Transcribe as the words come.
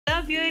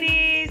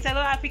beauties, hello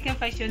African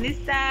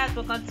fashionistas,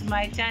 welcome to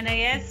my channel.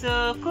 Yes,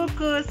 so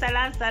coucou,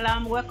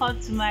 salam,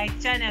 welcome to my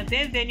channel.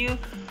 Bienvenue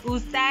au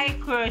style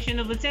crush.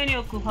 Bienvenue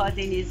au hot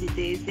these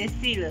days.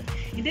 Still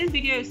in this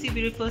video you see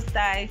beautiful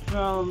styles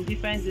from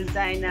different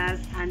designers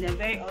and they're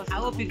very awesome. I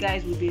hope you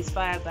guys will be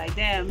inspired by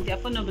them. Their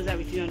phone numbers are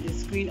written on the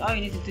screen. All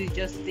you need to do is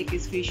just take a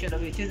screenshot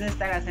of your chosen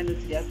style and send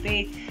it to their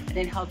page and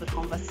then have a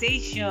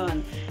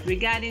conversation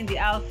regarding the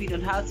outfit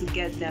on how to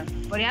get them.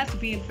 But it has to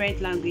be in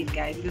French language,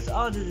 guys, because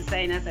all the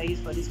designers I use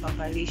for this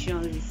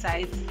compilation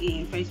resides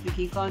in French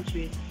speaking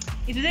countries.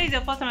 If today is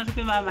your first time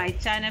to by my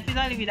channel, please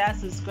don't leave without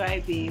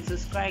subscribing.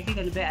 Subscribe, click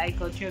on the bell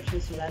icon, 3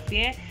 options will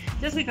appear.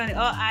 Just click on the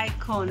all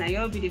icon and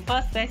you'll be the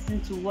first person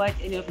to watch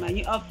any of my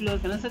new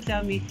uploads. And also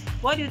tell me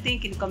what you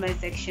think in the comment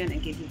section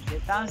and give it a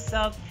thumbs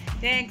up.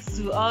 Thanks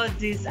to all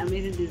these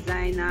amazing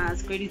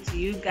designers, credit to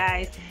you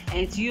guys,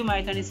 and to you my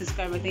returning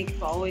subscriber, thank you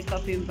for always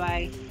stopping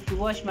by to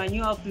watch my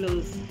new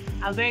uploads.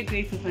 I'm very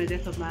grateful from the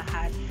depth of my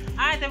heart.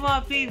 Alright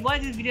everyone, please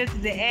watch this video to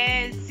the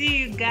end. See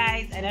you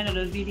guys at the end of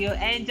the video.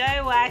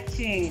 Enjoy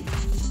watching.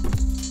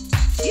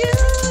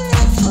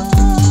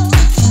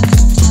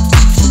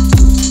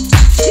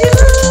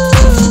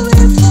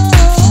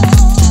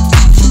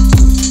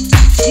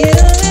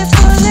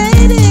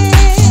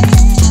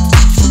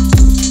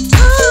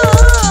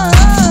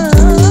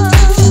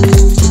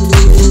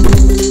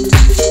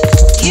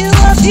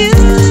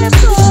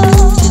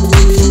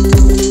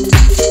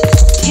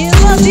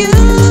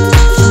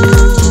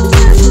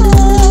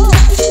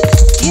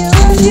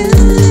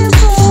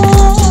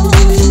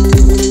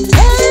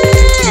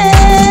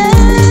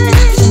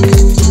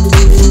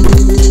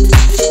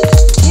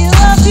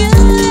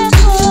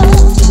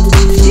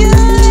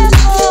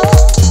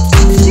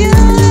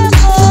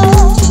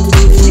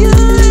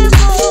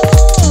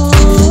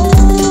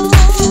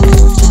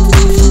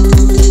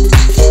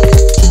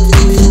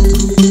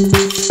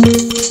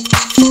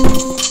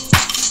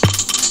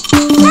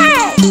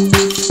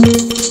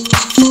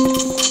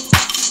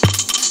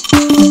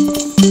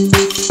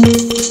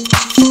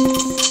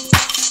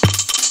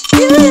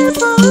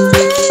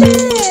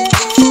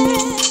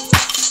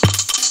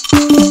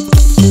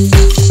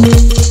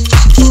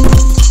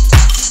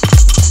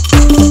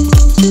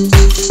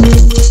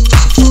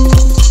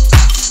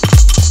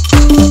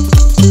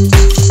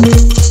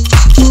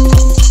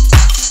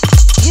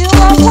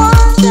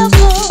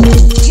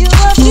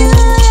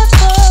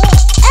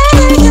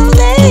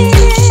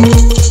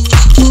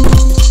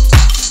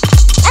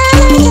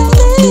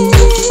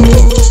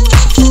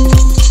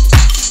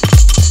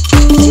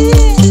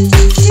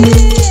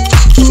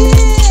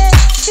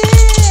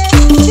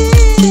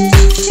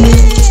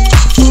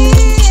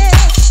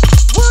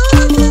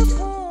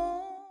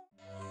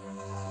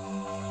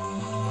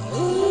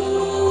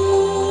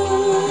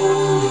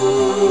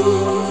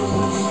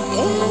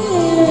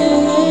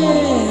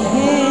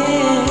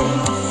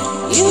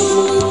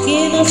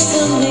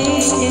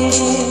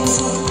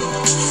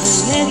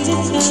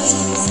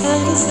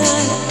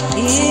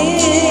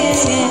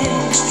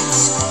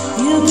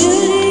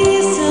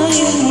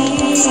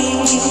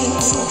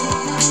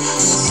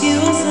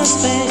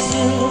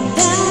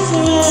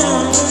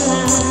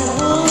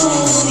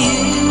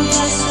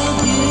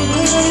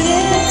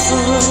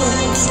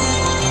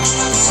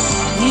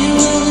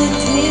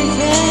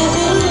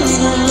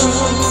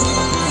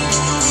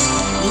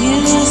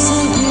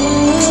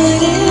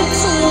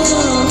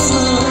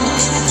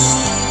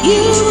 You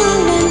are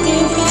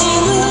looking for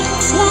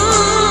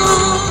love.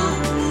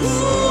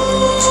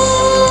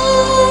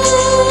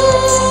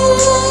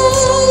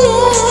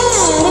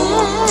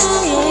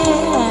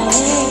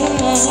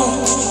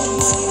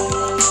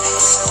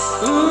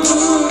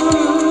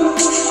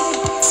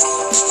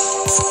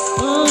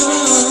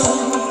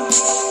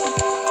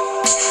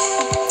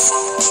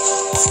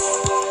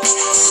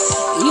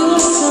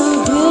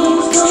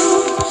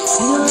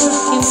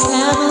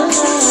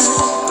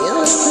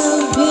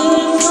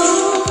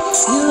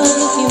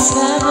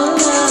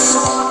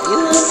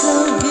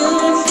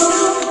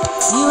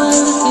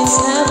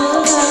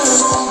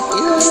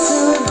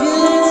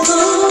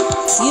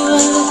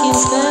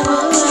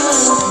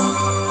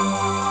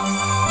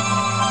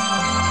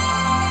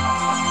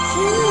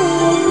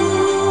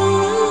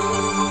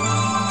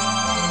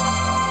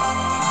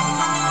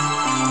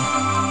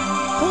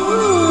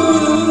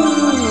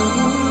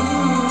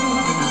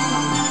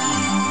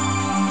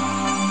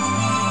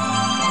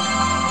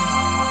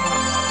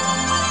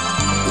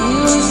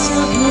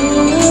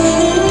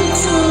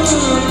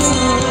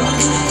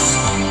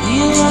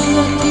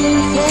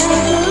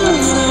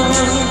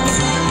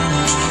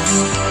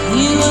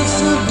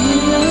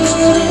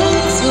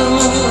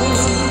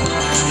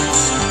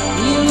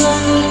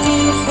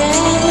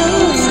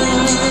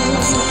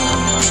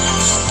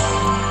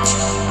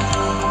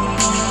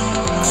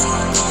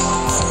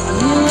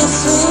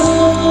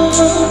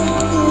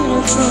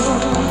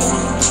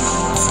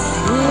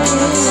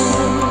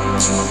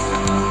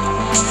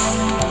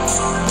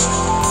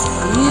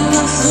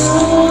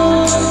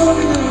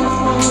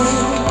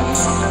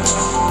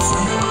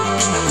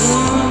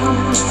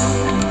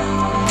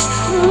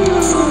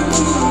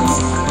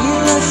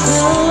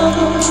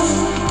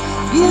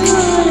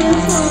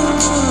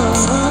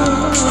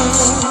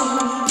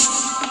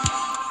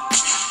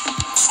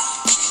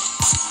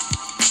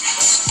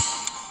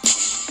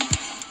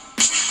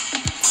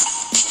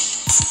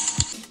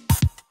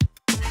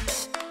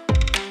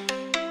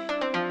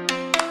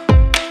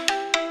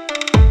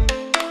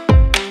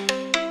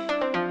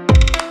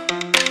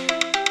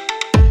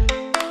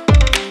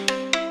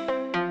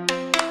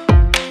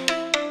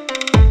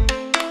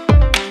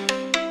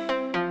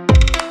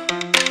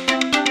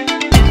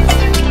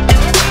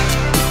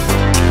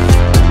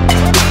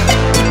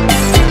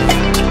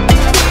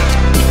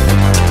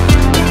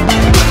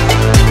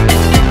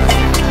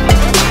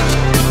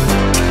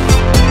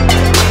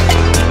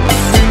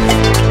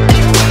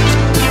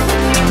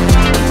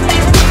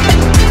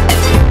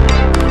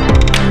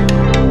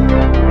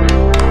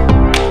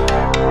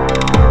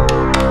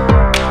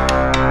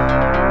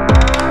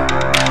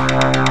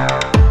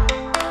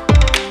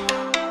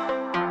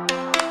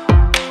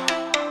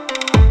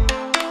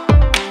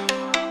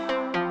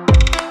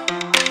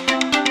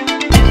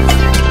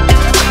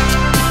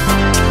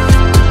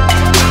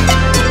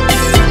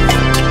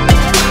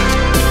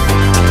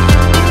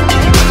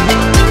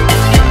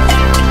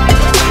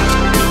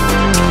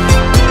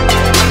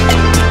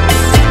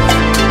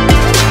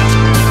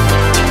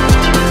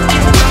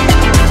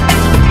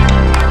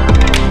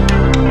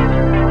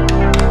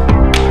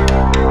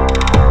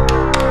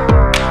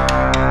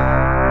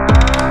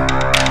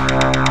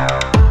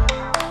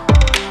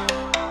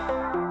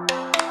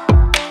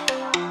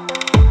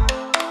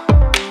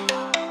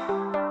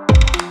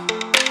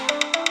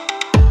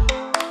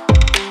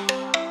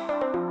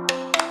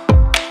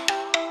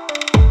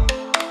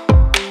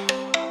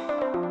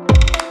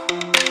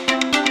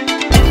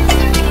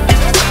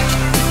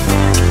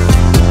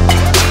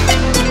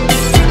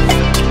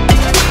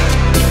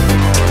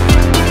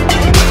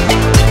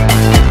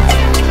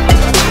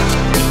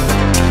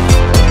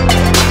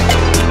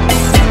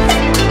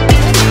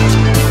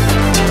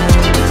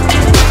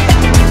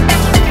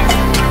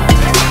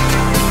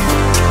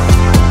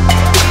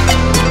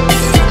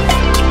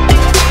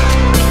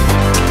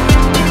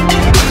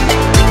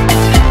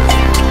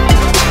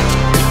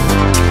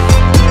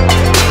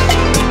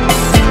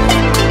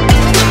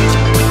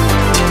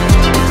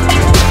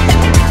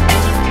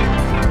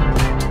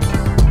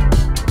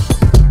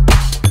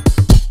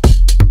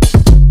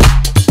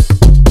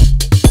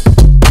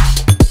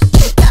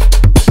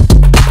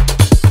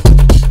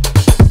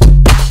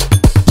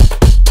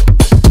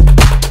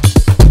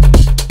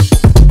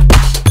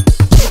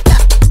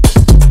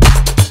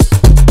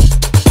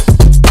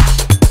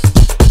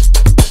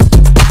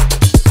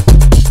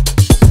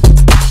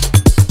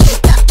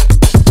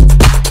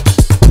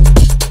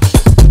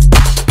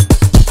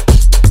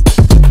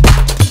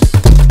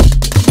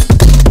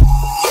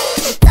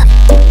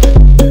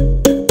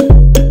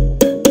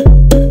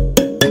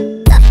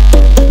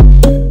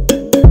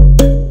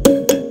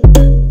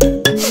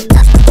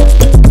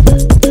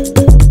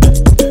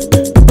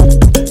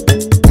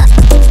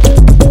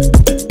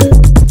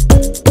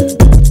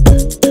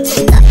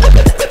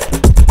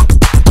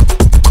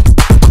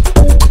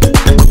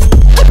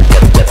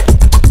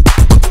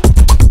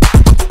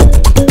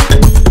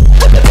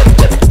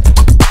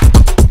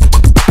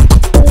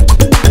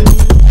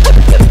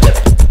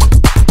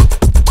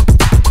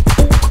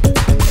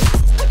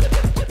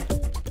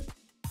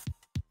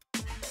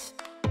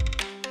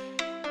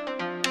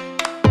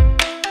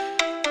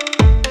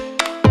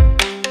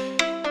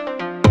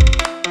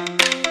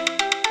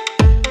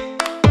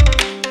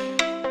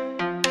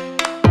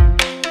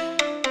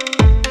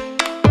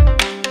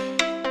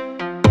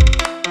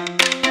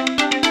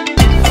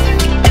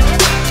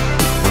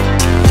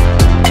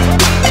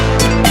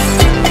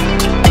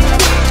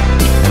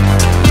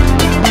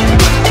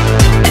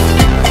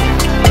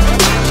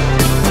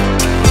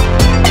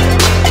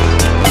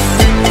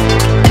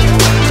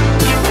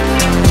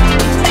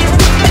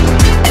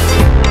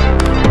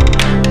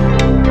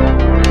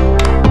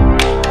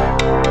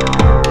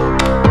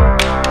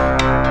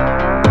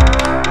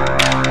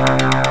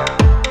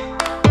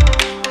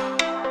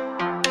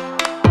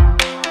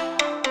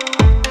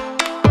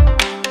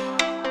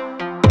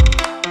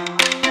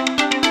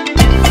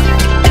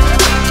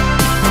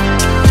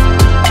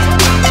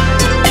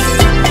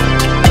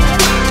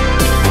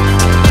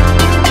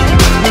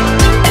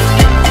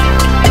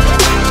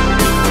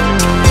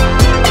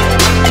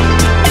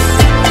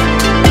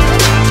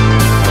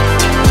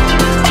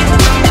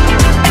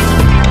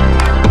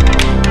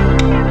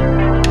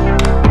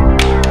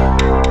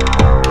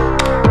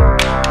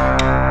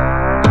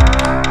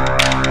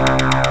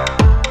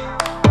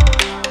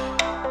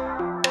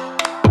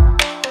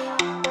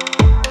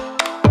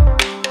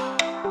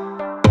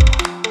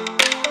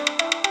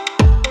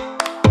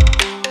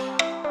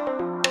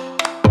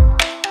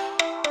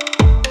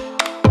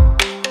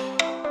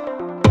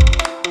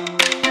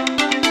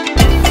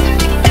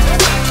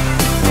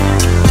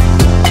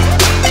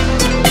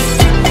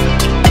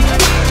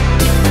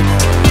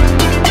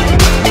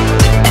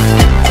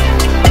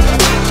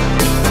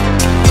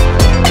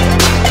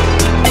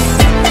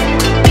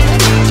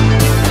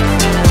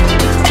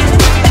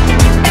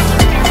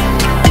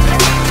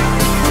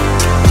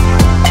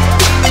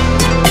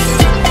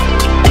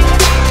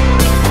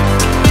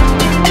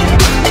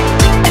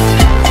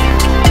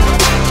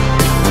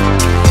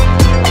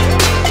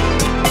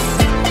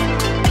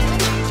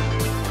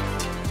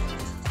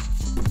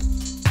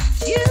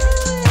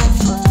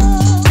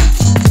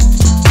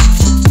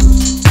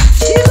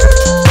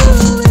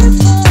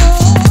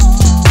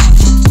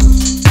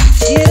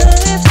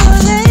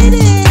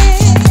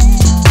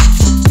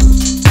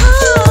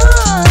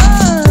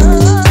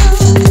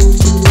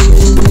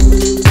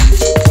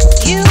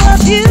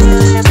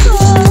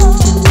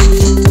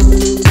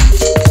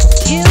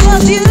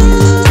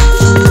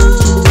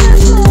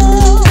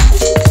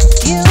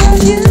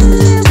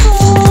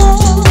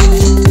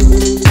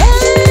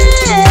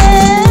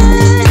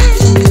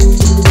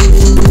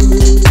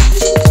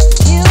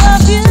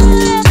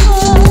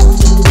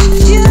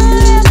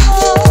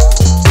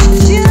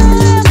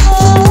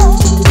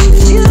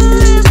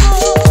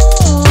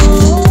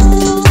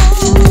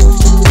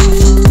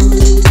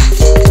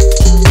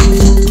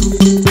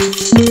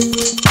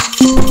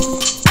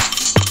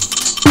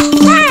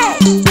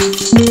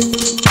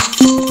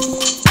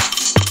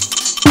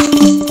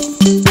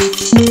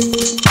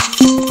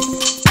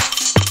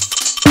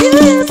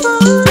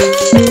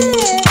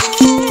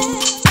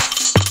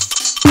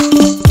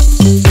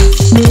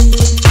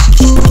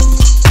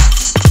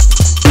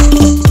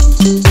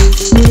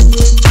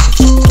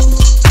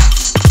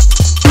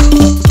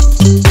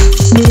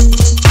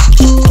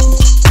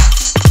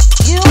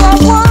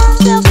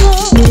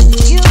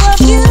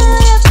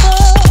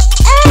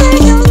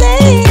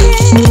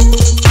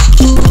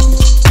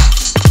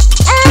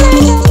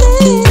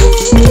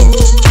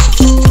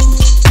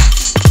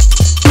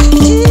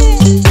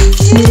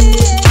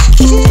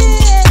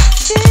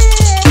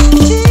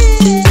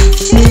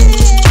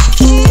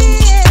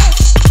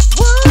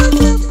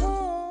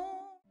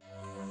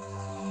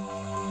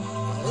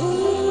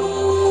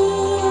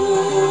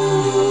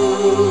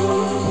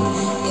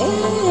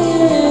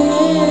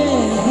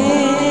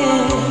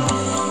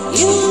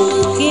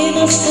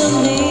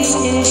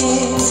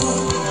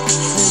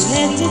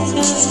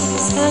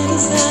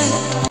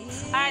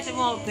 Alright, I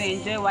hope you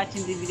enjoy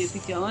watching the video.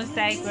 Pick your own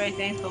style, great.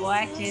 Thanks for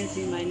watching.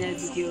 See you in my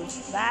next video.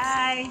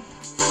 Bye.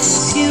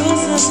 She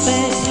was so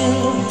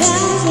special.